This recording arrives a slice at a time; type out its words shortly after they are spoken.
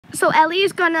So Ellie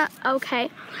is gonna, okay,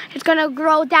 it's gonna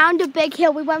grow down the big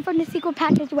hill. We went from the secret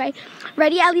passageway.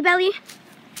 Ready, Ellie Belly?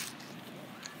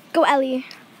 Go, Ellie.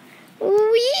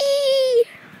 Whee!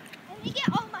 Let me get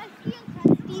all my feet,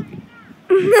 Krusty.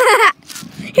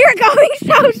 You're going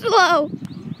so slow.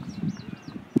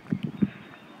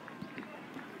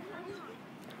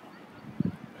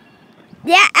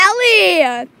 Yeah,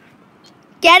 Ellie.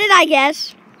 Get it, I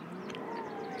guess.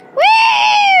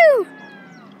 Woo!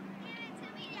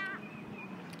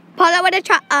 Pull out with a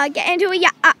truck. Get into it.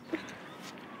 Yeah.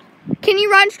 Can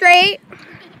you run straight?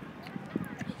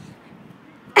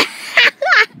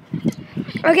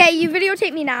 Okay, you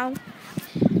videotape me now.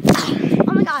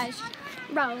 Oh my gosh,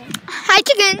 bro. Hi,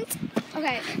 chickens.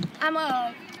 Okay, I'm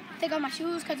gonna take off my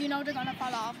shoes because you know they're gonna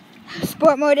fall off.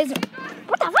 Sport mode isn't.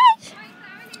 What the fuck?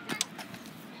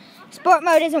 Sport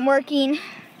mode isn't working.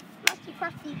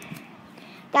 Crusty.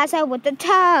 That's how with the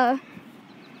toe.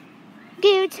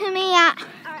 Give it to me. Alright,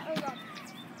 here we go.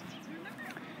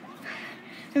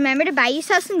 Remember to buy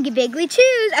yourself some Biggly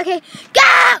Chews. Okay,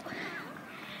 go!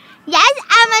 Yes,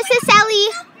 Emma Cecily.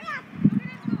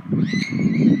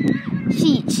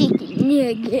 She chicken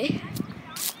nugget.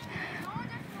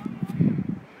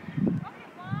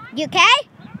 You okay?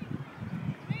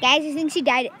 Guys, I think she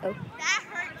died. Oh. That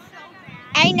hurt so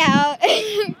bad. I know.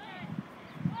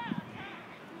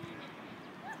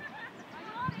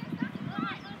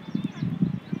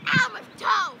 Ow, my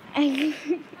toe.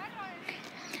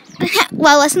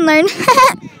 Well, lesson learned.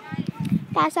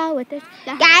 That's all with this.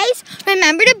 Guys,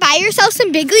 remember to buy yourself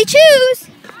some Biggly Chews.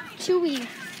 Chewy.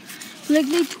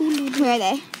 Bliggly Tooloo. Where are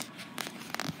they?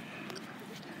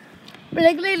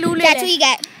 Bliggly Lulu. That's what you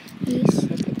get.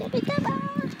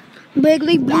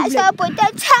 Bliggly Blue. That's up with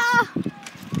the toe.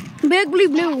 Bliggly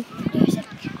Blue.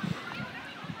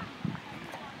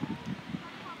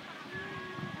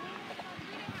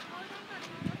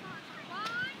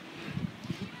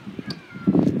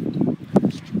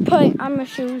 Put on my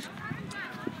shoes.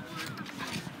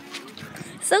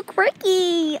 So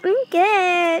quirky. Oh my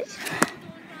gosh.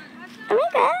 Oh my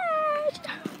gosh.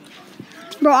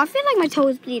 Bro, I feel like my toe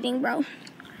is bleeding, bro.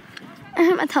 I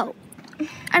hurt my toe.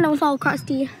 I know it's all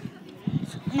crusty.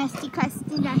 Nasty,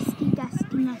 crusty, nasty,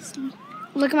 dusty, nasty.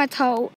 Look at my toe.